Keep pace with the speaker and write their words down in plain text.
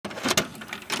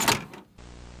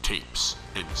Tapes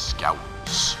and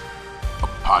Scowls, a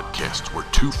podcast where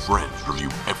two friends review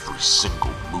every single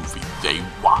movie they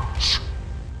watch.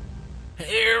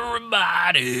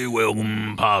 Everybody,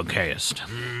 welcome podcast.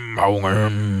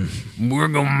 We're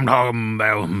gonna talk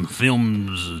about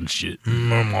films and shit.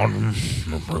 My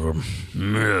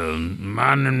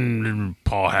name is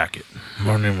Paul Hackett.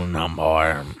 My name is not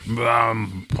Paul.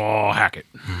 I'm Paul Hackett.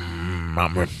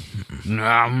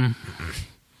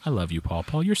 I love you, Paul.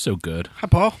 Paul, you're so good. Hi,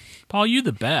 Paul. Paul, you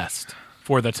the best.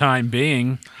 For the time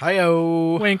being.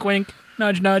 Hi-oh. Wink, wink.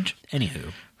 Nudge, nudge.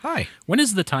 Anywho. Hi. When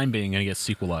is the time being going to get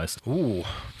sequelized? Ooh,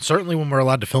 certainly when we're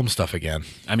allowed to film stuff again.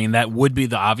 I mean, that would be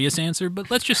the obvious answer,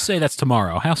 but let's just say that's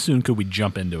tomorrow. How soon could we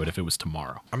jump into it if it was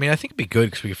tomorrow? I mean, I think it'd be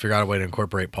good because we could figure out a way to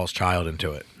incorporate Paul's child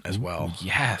into it as well.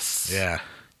 Yes. Yeah.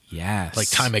 Yes. Like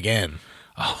Time Again.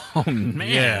 Oh, man.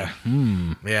 Yeah.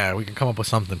 Yeah, we can come up with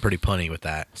something pretty punny with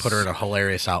that. Put her in a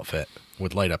hilarious outfit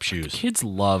with light-up shoes. Kids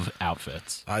love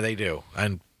outfits. They do.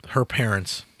 And her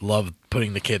parents love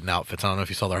putting the kid in outfits. I don't know if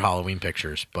you saw their Halloween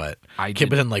pictures, but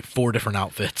kid was in like 4 different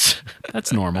outfits.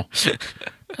 That's normal.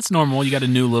 That's normal. You got a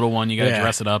new little one. You got to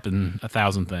dress it up in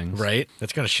 1,000 things. Right?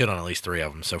 It's going to shit on at least 3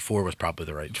 of them, so 4 was probably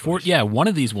the right choice. One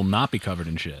of these will not be covered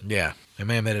in shit. Yeah. They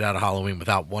may have made it out of Halloween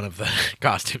without one of the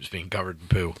costumes being covered in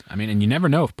poo. I mean, and you never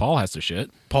know if Paul has to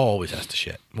shit. Paul always has to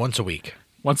shit. Once a week.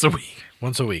 Once a week.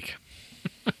 Once a week.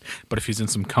 But if he's in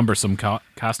some cumbersome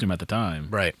costume at the time,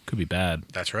 right, could be bad.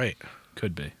 That's right.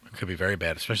 Could be. It could be very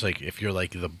bad, especially if you're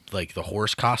like the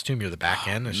horse costume. You're the back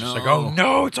end. It's just like, oh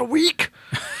no, it's a week.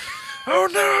 Oh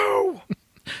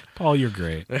no. Paul, you're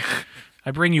great. I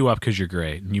bring you up because you're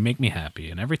great, and you make me happy.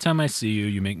 And every time I see you,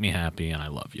 you make me happy, and I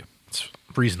love you. It's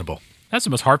reasonable. That's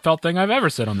the most heartfelt thing I've ever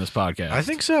said on this podcast. I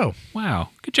think so. Wow.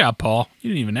 Good job, Paul. You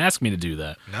didn't even ask me to do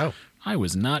that. No. I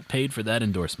was not paid for that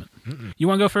endorsement. You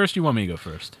want to go first or you want me to go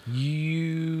first?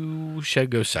 You should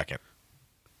go second.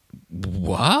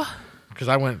 What? Because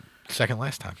I went second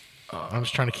last time. I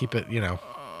was trying to keep it,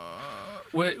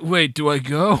 Wait, do I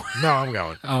go? No, I'm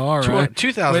going. Oh, all right.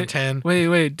 2010.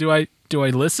 Wait, do I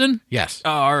listen? Yes.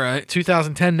 Oh, all right.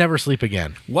 2010, Never Sleep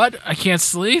Again. What? I can't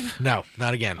sleep? No,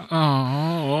 not again.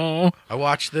 Oh. I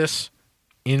watched this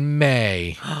in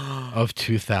May of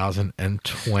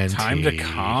 2020. Time to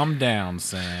calm down,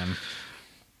 Sam.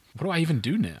 What do I even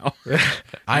do now?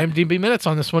 IMDb minutes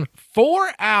on this one,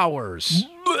 4 hours.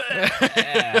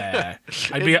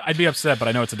 I'd be upset, but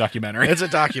I know it's a documentary. It's a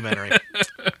documentary.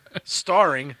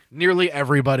 Starring nearly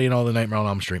everybody in all the Nightmare on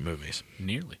Elm Street movies.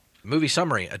 Nearly. Movie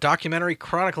summary, a documentary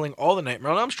chronicling all the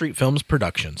Nightmare on Elm Street films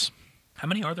productions. How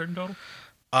many are there in total?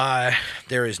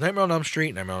 There is Nightmare on Elm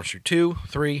Street, Nightmare on Elm Street 2,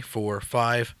 3, 4,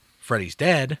 5, Freddy's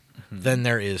Dead. Mm-hmm. Then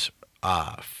there is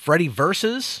Freddy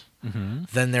Versus. Mm-hmm.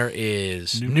 Then there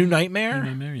is New Nightmare. New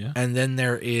Nightmare, yeah. And then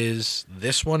there is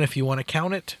this one, if you want to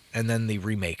count it, and then the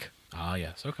remake. Ah,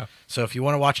 yes, okay. So if you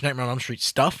want to watch Nightmare on Elm Street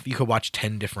stuff, you could watch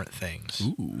 10 different things.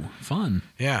 Ooh, fun.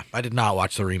 Yeah, I did not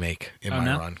watch the remake in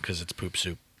my run because it's poop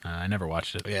soup. I never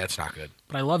watched it. Yeah, it's not good.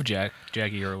 But I love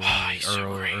Jackie Early,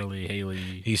 Early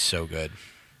Haley. He's so good.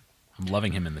 I'm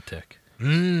loving him in The Tick. Yeah,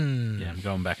 I'm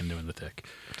going back and doing The Tick.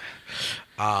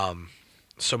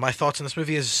 So my thoughts on this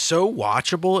movie is so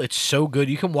watchable. It's so good.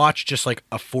 You can watch just like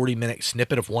a 40-minute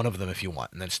snippet of one of them if you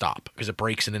want and then stop because it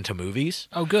breaks it into movies.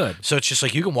 Oh, good. So it's just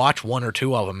like you can watch 1 or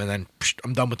 2 of them and then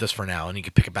I'm done with this for now and you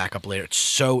can pick it back up later. It's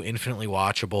so infinitely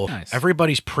watchable. Nice.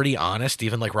 Everybody's pretty honest,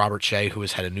 even like Robert Shea, who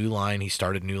has had a New Line. He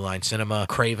started New Line Cinema.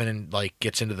 Craven and like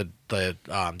gets into the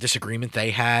disagreement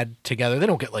they had together. They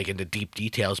don't get like into deep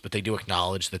details, but they do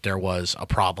acknowledge that there was a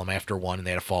problem after one and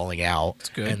they had a falling out. That's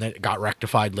good. And then it got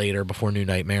rectified later before New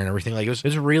Nightmare and everything. Like it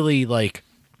was really like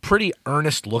pretty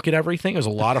earnest look at everything. It was a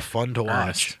lot of fun to watch.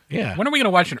 Ernest. Yeah. When are we going to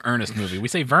watch an Ernest movie? We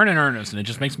say Vern and Ernest, and it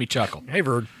just makes me chuckle. Hey,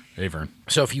 Vern. Hey, Vern.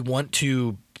 So if you want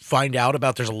to find out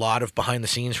about, there's a lot of behind the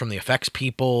scenes from the effects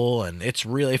people, and it's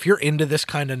really, if you're into this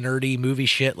kind of nerdy movie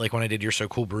shit, like when I did You're So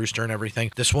Cool, Brewster and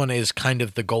everything, this one is kind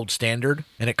of the gold standard,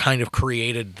 and it kind of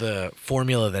created the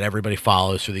formula that everybody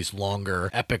follows for these longer,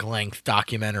 epic length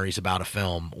documentaries about a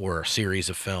film or a series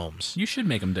of films. You should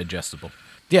make them digestible.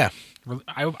 Yeah.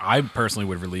 I personally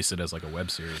would release it as like a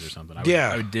web series or something.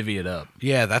 I would divvy it up.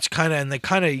 Yeah, that's kind of, and they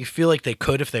kind of, you feel like they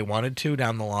could if they wanted to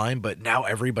down the line, but now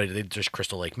everybody, there's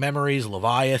Crystal Lake Memories,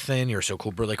 Leviathan, You're So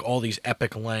Cool, like all these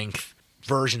epic length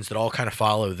versions that all kind of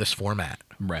follow this format.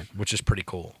 Right. Which is pretty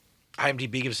cool.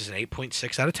 IMDb gives us an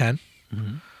 8.6 out of 10.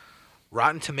 Mm-hmm.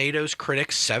 Rotten Tomatoes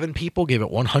critics, 7 people gave it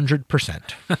 100%.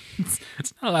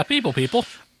 It's not a lot of people.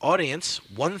 Audience,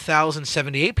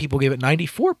 1,078 people gave it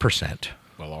 94%.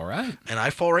 Well, all right. And I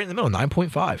fall right in the middle,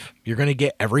 9.5. You're going to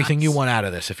get everything you want out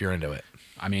of this if you're into it.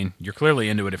 I mean, you're clearly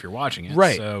into it if you're watching it,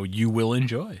 Right. so you will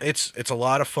enjoy. It's a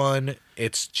lot of fun.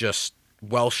 It's just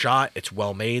well shot. It's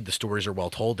well made. The stories are well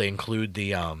told. They include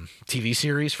the TV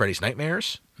series Freddy's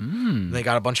Nightmares. And they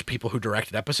got a bunch of people who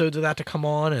directed episodes of that to come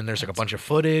on, and there's like a bunch of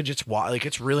footage.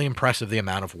 It's really impressive the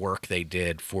amount of work they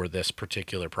did for this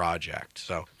particular project.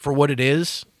 So for what it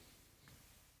is,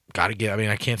 gotta give. I mean,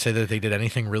 I can't say that they did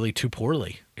anything really too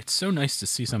poorly. It's so nice to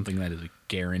see something that is a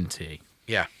guarantee.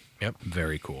 Yeah. Yep.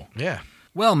 Very cool. Yeah.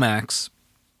 Well, Max,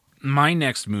 my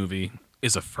next movie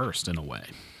is a first in a way.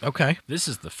 Okay. This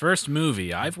is the first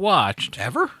movie I've watched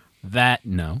Ever? that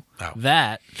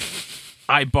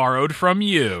I borrowed from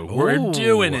you. We're Ooh.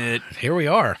 doing it. Here we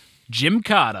are. Jim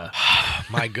Cotta.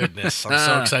 My goodness. I'm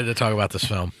so excited to talk about this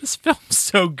film. This film's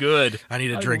so good. I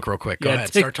need a drink real quick. Go Yeah,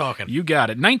 ahead. take- Start talking. You got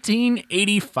it.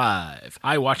 1985.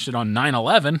 I watched it on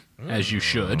 9/11, as you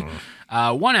should.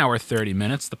 1 hour, 30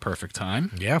 minutes, the perfect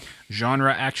time. Yeah.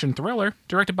 Genre action thriller,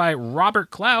 directed by Robert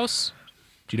Klaus.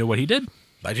 Do you know what he did?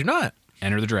 I do not.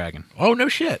 Enter the Dragon. Oh, no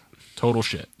shit. Total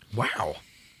shit. Wow.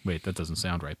 Wait, that doesn't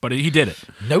sound right. But he did it.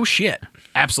 No shit.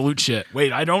 Absolute shit.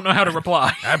 Wait, I don't know how to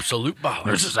reply. Absolute bollocks.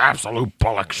 This is absolute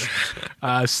bollocks.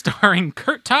 Starring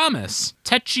Kurt Thomas,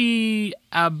 Techi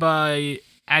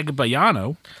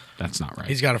Agbayano. That's not right.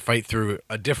 He's got to fight through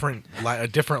a different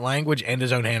language and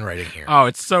his own handwriting here. Oh,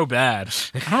 it's so bad.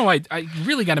 I don't know why. I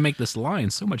really got to make this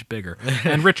line so much bigger.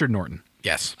 And Richard Norton.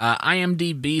 Yes.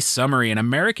 IMDb summary. An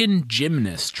American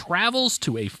gymnast travels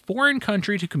to a foreign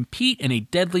country to compete in a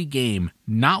deadly game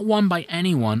not won by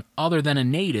anyone other than a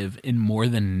native in more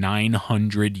than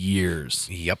 900 years.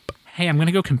 Yep. Hey, I'm going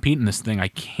to go compete in this thing I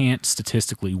can't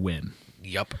statistically win.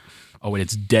 Yep. Oh, and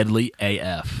it's deadly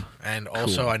AF. And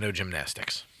also, I know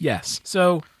gymnastics. Yes.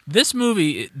 So this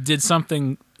movie did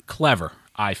something clever,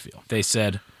 I feel. They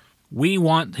said, we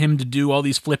want him to do all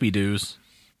these flippy-doos.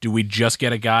 Do we just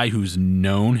get a guy who's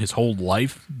known his whole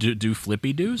life to do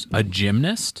flippy-doos? A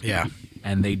gymnast? Yeah.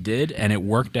 And they did, and it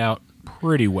worked out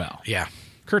pretty well. Yeah.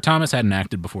 Kurt Thomas hadn't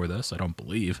acted before this, I don't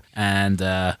believe. And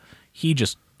he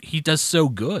does so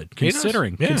good,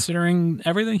 considering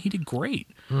everything. He did great.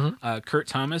 Mm-hmm. Kurt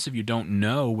Thomas, if you don't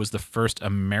know, was the first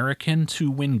American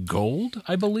to win gold,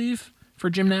 I believe,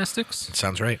 for gymnastics.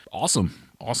 Sounds right.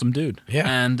 Awesome dude. Yeah.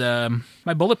 And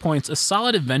my bullet points, a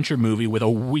solid adventure movie with a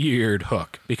weird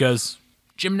hook. Because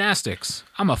gymnastics,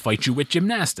 I'm going to fight you with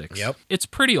gymnastics. Yep. It's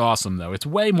pretty awesome, though. It's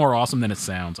way more awesome than it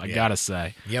sounds, I gotta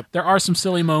say. Yep. There are some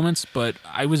silly moments, but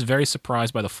I was very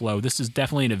surprised by the flow. This is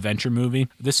definitely an adventure movie.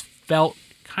 This felt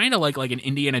kind of like an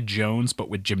Indiana Jones, but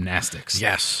with gymnastics.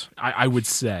 Yes. I would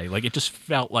say. Like, it just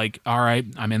felt like, all right,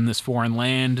 I'm in this foreign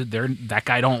land. That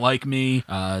guy don't like me.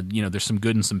 There's some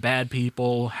good and some bad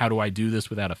people. How do I do this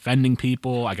without offending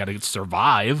people? I got to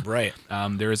survive. Right.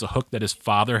 There is a hook that his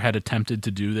father had attempted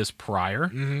to do this prior,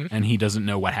 and he doesn't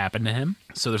know what happened to him.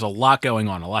 So there's a lot going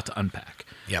on, a lot to unpack.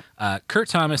 Yep. Kurt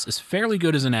Thomas is fairly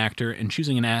good as an actor, and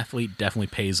choosing an athlete definitely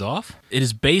pays off. It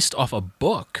is based off a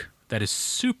book that is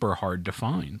super hard to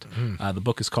find. The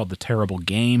book is called The Terrible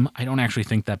Game. I don't actually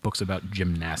think that book's about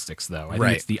gymnastics, though. I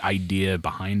think it's the idea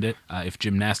behind it. If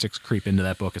gymnastics creep into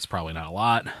that book, it's probably not a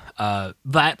lot.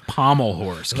 That pommel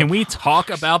horse. Can we talk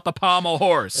about the pommel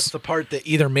horse? That's the part that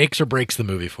either makes or breaks the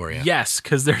movie for you. Yes,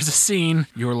 because there's a scene,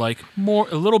 you're like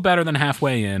a little better than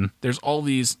halfway in. There's all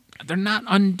these... They're not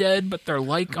undead, but they're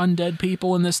like undead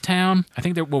people in this town. I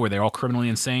think what were they all criminally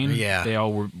insane? Yeah. They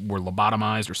all were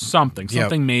lobotomized or something.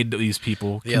 Something made these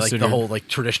people like considered... the whole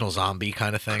traditional zombie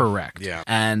kind of thing. Correct. Yeah.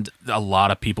 And a lot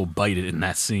of people bite it in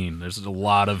that scene. There's a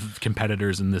lot of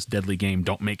competitors in this deadly game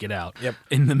don't make it out. Yep.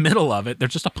 In the middle of it,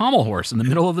 there's just a pommel horse in the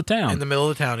middle of the town. In the middle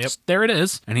of the town, yep. There it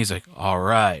is. And he's like, all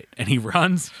right. And he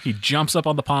runs. He jumps up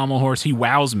on the pommel horse. He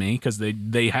wows me because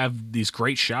they have these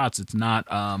great shots. It's not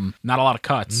a lot of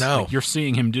cuts. No. Like, you're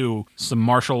seeing him do some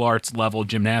martial arts level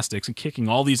gymnastics and kicking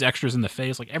all these extras in the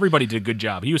face. Like, everybody did a good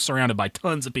job. He was surrounded by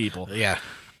tons of people. Yeah.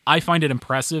 I find it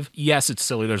impressive. Yes, it's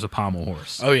silly. There's a pommel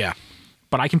horse. Oh, yeah.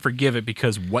 But I can forgive it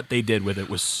because what they did with it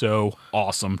was so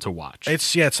awesome to watch.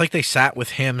 It's like they sat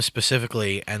with him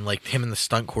specifically, and like him and the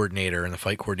stunt coordinator and the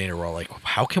fight coordinator were all like,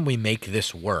 how can we make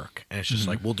this work? And it's just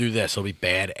like, we'll do this. It'll be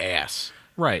badass.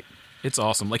 Right. It's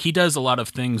awesome. Like, he does a lot of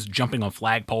things, jumping on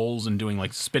flagpoles and doing,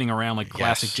 like, spinning around, like,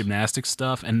 classic gymnastics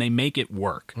stuff, and they make it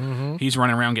work. He's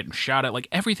running around getting shot at. Like,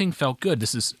 everything felt good.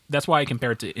 That's why I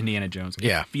compare it to Indiana Jones.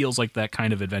 It feels like that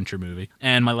kind of adventure movie.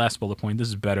 And my last bullet point, this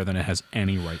is better than it has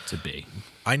any right to be.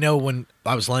 I know when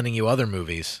I was lending you other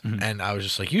movies, and I was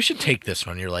just like, you should take this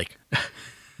one. You're like...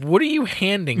 What are you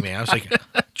handing me? I was like,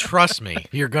 trust me,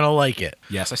 you're going to like it.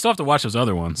 Yes, I still have to watch those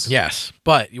other ones. Yes,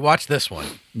 but you watch this one.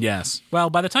 Yes. Well,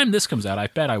 by the time this comes out, I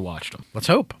bet I watched them. Let's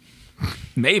hope.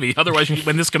 Maybe. Otherwise,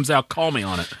 when this comes out, call me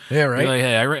on it. Yeah, right. Be like,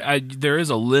 hey, there is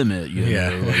a limit. Yeah.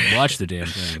 Like, watch the damn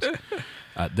things.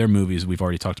 They're movies we've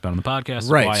already talked about on the podcast.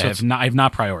 Right. Why So I have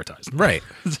not prioritized them. Right.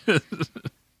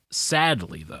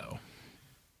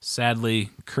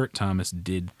 Sadly, Kurt Thomas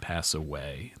did pass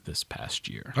away this past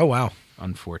year. Oh, wow.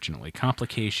 Unfortunately.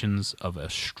 Complications of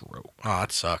a stroke. Oh,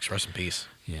 that sucks. Rest in peace.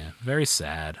 Yeah, very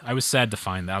sad. I was sad to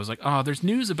find that. I was like, oh, there's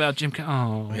news about Jim.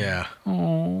 Oh. Yeah.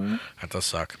 Oh. That does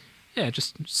suck. Yeah,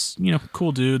 just,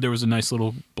 cool dude. There was a nice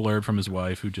little blurb from his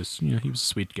wife who just, he was a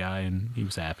sweet guy and he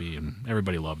was happy and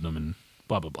everybody loved him and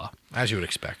blah, blah, blah. As you would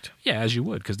expect. Yeah, as you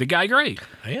would, because the guy great.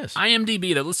 He is.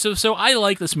 IMDb, so I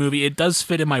like this movie. It does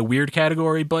fit in my weird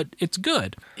category, but it's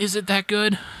good. Is it that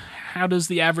good? How does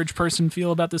the average person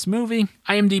feel about this movie?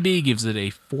 IMDb gives it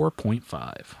a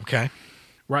 4.5. Okay.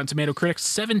 Rotten Tomato critics,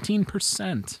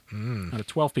 17% out of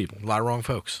 12 people. A lot of wrong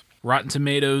folks. Rotten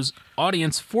Tomatoes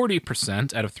audience,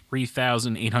 40% out of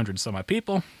 3,800 some odd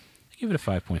people. I give it a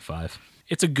 5.5.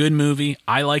 It's a good movie.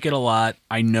 I like it a lot.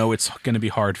 I know it's going to be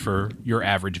hard for your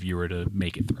average viewer to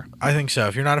make it through. I think so.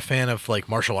 If you're not a fan of like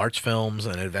martial arts films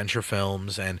and adventure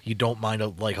films and you don't mind a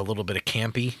little bit of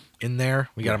campy in there,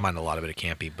 we got to mind a lot of it of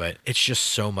campy, but it's just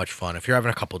so much fun. If you're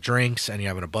having a couple drinks and you're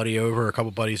having a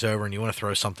couple buddies over and you want to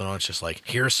throw something on, it's just like,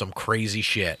 here's some crazy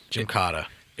shit. Jim Cotta.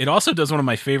 It also does one of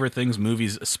my favorite things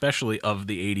movies, especially of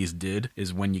the 80s, did,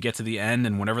 is when you get to the end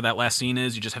and whenever that last scene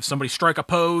is, you just have somebody strike a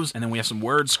pose and then we have some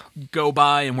words go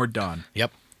by and we're done.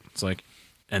 Yep. It's like,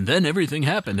 and then everything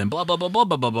happened and blah, blah, blah, blah,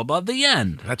 blah, blah, blah, blah, the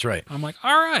end. That's right. I'm like,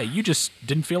 all right, you just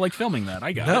didn't feel like filming that.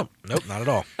 I got it. Nope, not at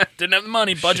all. Didn't have the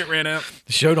money, budget ran out.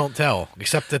 The show don't tell,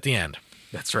 except at the end.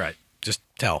 That's right. Just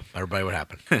tell everybody what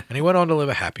happened. And he went on to live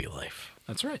a happy life.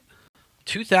 That's right.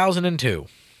 2002.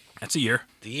 That's a year.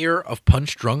 The year of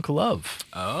Punch Drunk Love.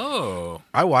 Oh.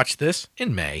 I watched this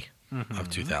in May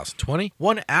of 2020.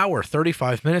 1 hour,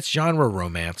 35 minutes, genre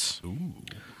romance. Ooh.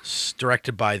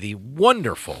 Directed by the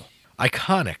wonderful,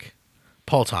 iconic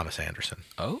Paul Thomas Anderson.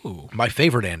 Oh. My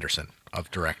favorite Anderson of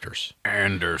directors.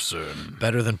 Anderson.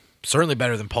 Certainly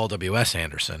better than Paul W.S.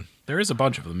 Anderson. There is a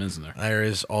bunch of them, isn't there? There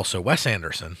is also Wes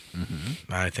Anderson.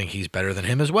 Mm-hmm. I think he's better than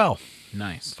him as well.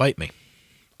 Nice. Fight me.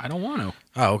 I don't want to.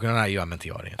 Oh, okay, not you. I meant the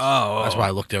audience. Oh. That's why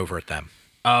I looked over at them.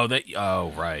 Oh,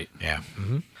 right. Yeah.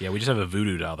 Mm-hmm. Yeah, we just have a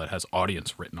voodoo doll that has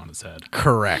audience written on its head.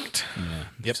 Correct. Yeah.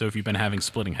 Yep. So if you've been having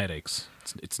splitting headaches,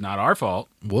 it's not our fault.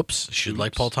 Whoops. Should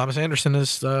like Paul Thomas Anderson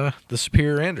as the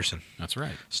superior Anderson. That's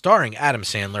right. Starring Adam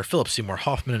Sandler, Philip Seymour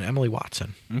Hoffman, and Emily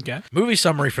Watson. Okay. Movie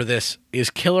summary for this is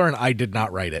killer, and I did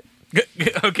not write it.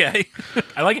 Okay.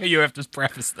 I like how you have to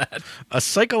preface that. A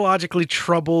psychologically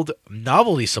troubled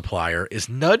novelty supplier is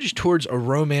nudged towards a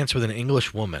romance with an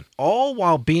English woman, all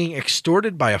while being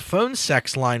extorted by a phone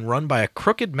sex line run by a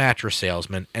crooked mattress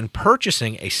salesman and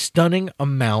purchasing a stunning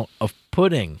amount of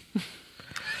pudding.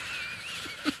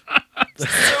 So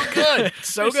good.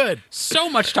 So good. So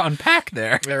much to unpack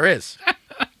there. There is.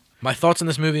 My thoughts on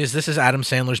this movie is this is Adam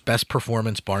Sandler's best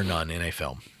performance, bar none, in a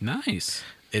film. Nice.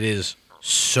 It is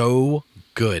so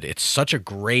good. It's such a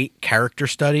great character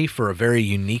study for a very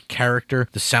unique character.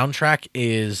 The soundtrack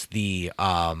is the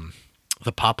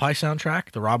Popeye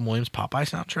soundtrack, the Robin Williams Popeye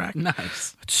soundtrack.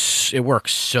 Nice. It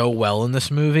works so well in this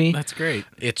movie. That's great.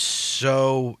 It's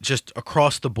so, just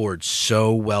across the board,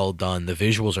 so well done. The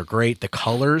visuals are great. The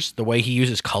colors, the way he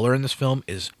uses color in this film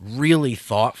is really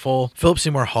thoughtful. Philip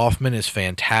Seymour Hoffman is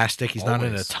fantastic. He's not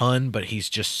in a ton, but he's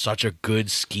just such a good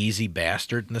skeezy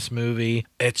bastard in this movie.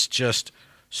 It's just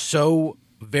so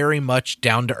very much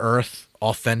down to earth,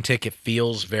 authentic. It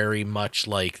feels very much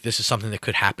like this is something that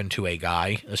could happen to a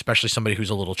guy, especially somebody who's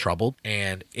a little troubled.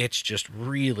 And it's just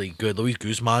really good. Luis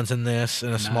Guzman's in this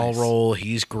in a small role.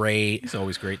 He's great. He's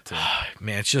always great too.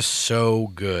 Man, it's just so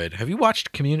good. Have you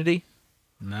watched Community?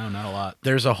 No, not a lot.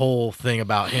 There's a whole thing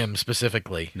about him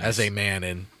specifically as a man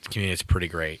in Community. It's pretty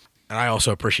great. And I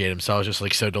also appreciate him, so I was just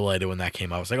like so delighted when that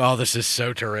came out. I was like, "Oh, this is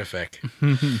so terrific!"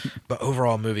 But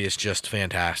overall, movie is just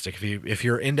fantastic. If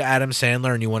you're into Adam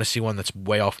Sandler and you want to see one that's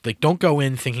way off, like don't go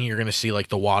in thinking you're going to see like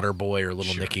The Water Boy or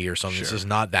Little Nicky or something. This is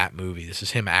not that movie. This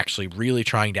is him actually really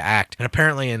trying to act. And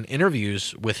apparently, in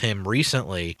interviews with him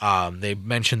recently, they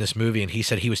mentioned this movie, and he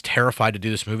said he was terrified to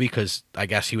do this movie because I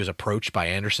guess he was approached by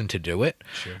Anderson to do it,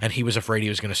 and he was afraid he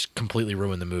was going to completely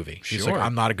ruin the movie. He's like,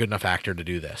 "I'm not a good enough actor to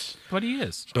do this," But he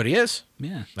is.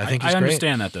 Yeah, I think I he's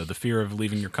understand that though, the fear of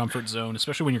leaving your comfort zone,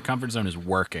 especially when your comfort zone is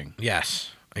working.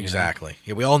 Yes, exactly.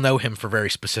 Yeah, we all know him for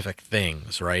very specific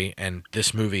things, right? And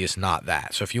this movie is not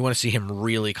that. So if you want to see him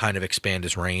really kind of expand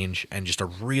his range and just a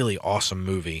really awesome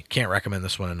movie, can't recommend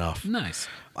this one enough. Nice.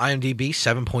 IMDb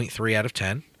 7.3 out of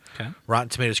 10. Okay. Rotten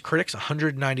Tomatoes critics,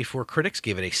 194 critics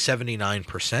gave it a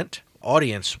 79%.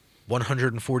 Audience,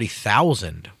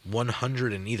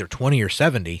 140,100 and either 20 or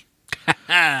 70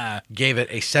 gave it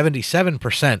a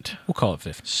 77%. We'll call it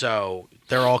 50. So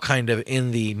they're all kind of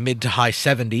in the mid to high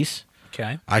 70s.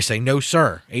 Okay. I say no,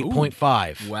 sir.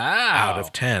 8.5. Wow. Out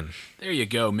of 10. There you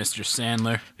go, Mr.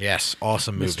 Sandler. Yes,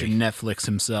 awesome movie. Mr. Netflix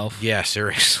himself. Yeah,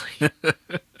 seriously.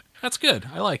 That's good.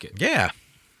 I like it. Yeah.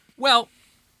 Well,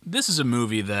 this is a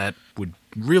movie that would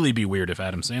really be weird if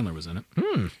Adam Sandler was in it.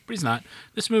 But he's not.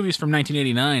 This movie is from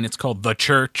 1989. It's called The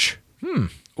Church.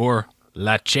 Or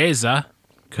La Chiesa,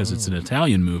 because it's an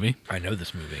Italian movie. I know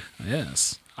this movie.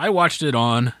 Yes. I watched it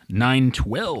on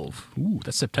 9/12. Ooh,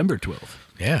 that's September 12th.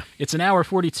 Yeah. It's an hour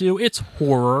 42. It's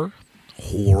horror.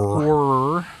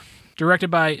 Horror. Directed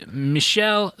by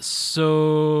Michel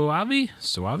Soavi.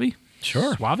 Soavi?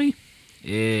 Sure. Suave?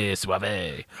 Yeah,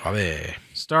 Suave. Ave.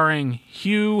 Starring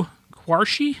Hugh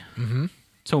Quarshie.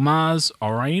 Tomaz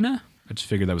Arena. I just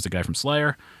figured that was the guy from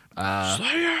Slayer.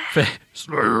 Slayer.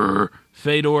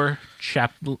 Fedor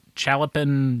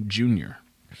Chalapin Jr.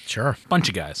 Sure. Bunch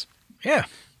of guys. Yeah.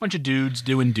 Bunch of dudes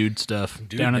doing dude stuff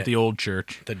down at the old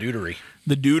church. The Dudery.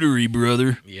 The Dudery,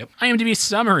 brother. Yep. IMDb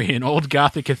summary. An old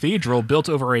Gothic cathedral built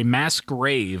over a mass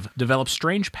grave develops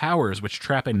strange powers which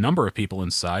trap a number of people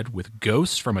inside, with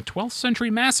ghosts from a 12th century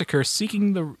massacre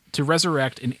seeking to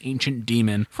resurrect an ancient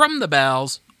demon from the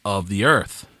bowels of the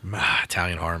earth.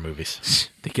 Italian horror movies.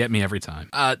 They get me every time.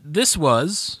 This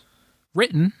was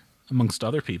written, amongst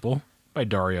other people, by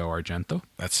Dario Argento.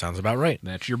 That sounds about right.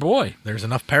 That's your boy. There's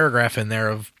enough paragraph in there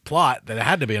of plot that it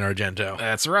had to be an Argento.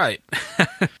 That's right.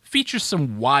 Features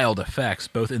some wild effects,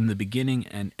 both in the beginning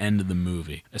and end of the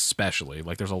movie, especially.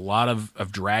 Like, there's a lot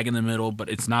of drag in the middle, but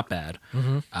it's not bad.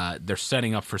 They're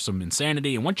setting up for some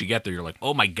insanity, and once you get there, you're like,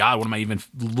 oh my God, what am I even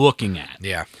looking at?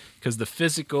 Yeah. Because the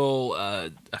physical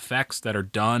effects that are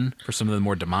done for some of the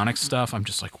more demonic stuff, I'm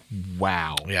just like,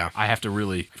 wow. Yeah. I have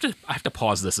to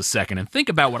pause this a second and think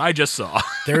about what I just saw.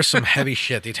 There's some heavy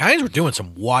shit. The Italians were doing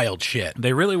some wild shit.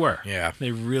 They really were. Yeah.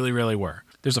 They really, really were.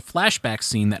 There's a flashback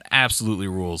scene that absolutely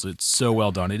rules. It's so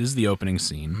well done. It is the opening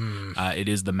scene. It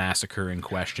is the massacre in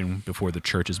question before the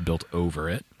church is built over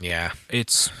it. Yeah.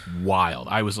 It's wild.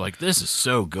 I was like, this is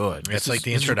so good. It's like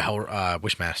the intro to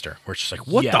Wishmaster, where it's just like,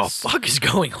 what the fuck is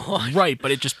going on? Right,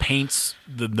 but it just paints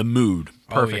the mood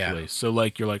perfectly. Oh, yeah. So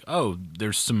like you're like, oh,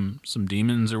 there's some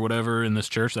demons or whatever in this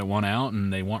church that want out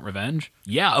and they want revenge.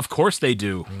 Yeah, of course they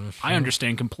do. I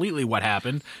understand completely what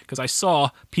happened because I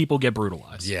saw people get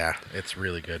brutalized. Yeah, it's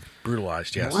really good.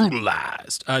 Brutalized, yes.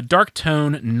 Brutalized. Dark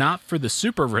tone, not for the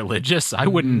super religious. I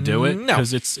wouldn't do it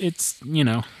because it's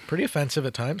Pretty offensive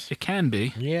at times. it can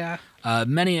be. Yeah.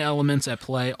 Many elements at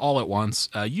play all at once.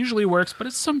 Usually works, but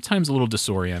it's sometimes a little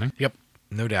disorienting. Yep.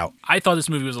 No doubt. I thought this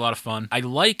movie was a lot of fun. I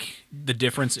like the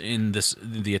difference in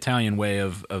the Italian way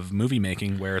of movie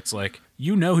making, where it's like,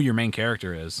 you know who your main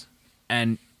character is,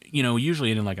 and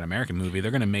usually in like an American movie,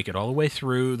 they're going to make it all the way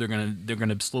through. They're going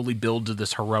to slowly build to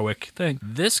this heroic thing.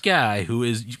 This guy, who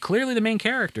is clearly the main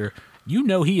character,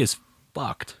 he is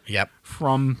fucked. Yep.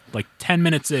 From like 10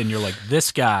 minutes in, you're like,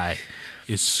 this guy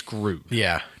is screwed.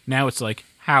 Yeah. Now it's like,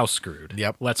 how screwed?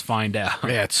 Yep. Let's find out.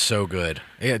 Yeah, it's so good.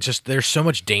 Yeah, just there's so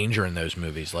much danger in those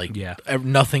movies. Like, Yeah.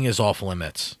 Nothing is off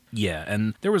limits. Yeah,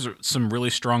 and there was some really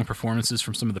strong performances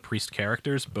from some of the priest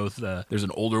characters. Both there's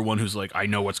an older one who's like, I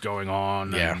know what's going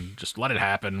on, and just let it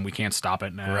happen. We can't stop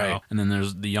it now. Right. And then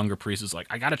there's the younger priest who's like,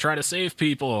 I got to try to save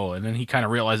people. And then he kind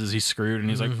of realizes he's screwed, and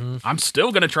he's like, I'm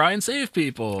still going to try and save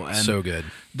people. And So good.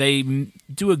 they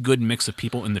do a good mix of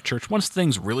people in the church. Once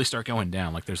things really start going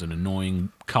down, like there's an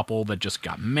annoying couple that just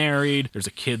got married. There's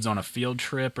a kids on a field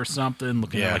trip or something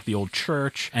looking at like the old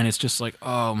church. And it's just like,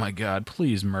 oh my God,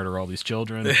 please murder all these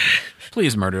children.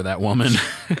 Please murder that woman.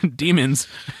 Demons,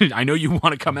 I know you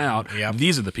want to come out. Yep.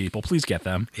 These are the people. Please get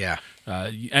them. Yeah.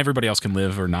 Everybody else can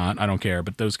live or not. I don't care.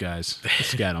 But those guys,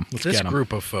 let's get them. Let's This get them.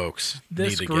 group of folks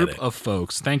This need to group get it. of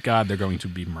folks, thank God they're going to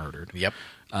be murdered. Yep.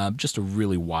 Just a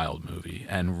really wild movie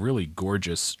and really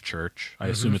gorgeous church. I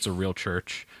assume it's a real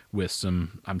church with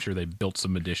some, I'm sure they built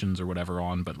some additions or whatever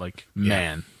on, but like,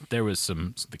 man, there was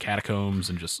the catacombs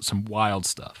and just some wild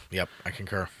stuff. Yep. I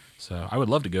concur. So I would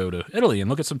love to go to Italy and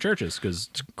look at some churches because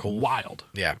it's wild.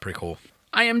 Yeah. Pretty cool.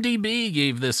 IMDb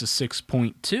gave this a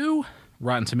 6.2.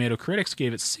 Rotten Tomato critics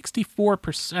gave it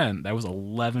 64%. That was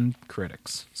 11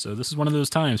 critics. So this is one of those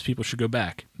times people should go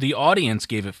back. The audience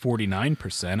gave it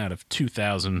 49% out of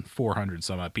 2,400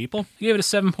 some odd people. They gave it a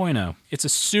 7.0. It's a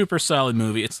super solid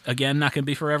movie. It's, again, not going to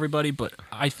be for everybody, but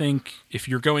I think if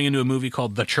you're going into a movie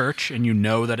called The Church and you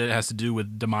know that it has to do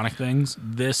with demonic things,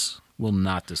 this will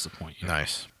not disappoint you.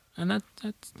 Nice. And that's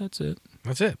it. That's it.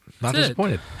 Not That's it.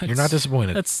 disappointed. You're not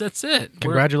disappointed. That's it.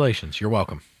 Congratulations. You're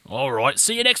welcome. All right,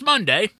 see you next Monday.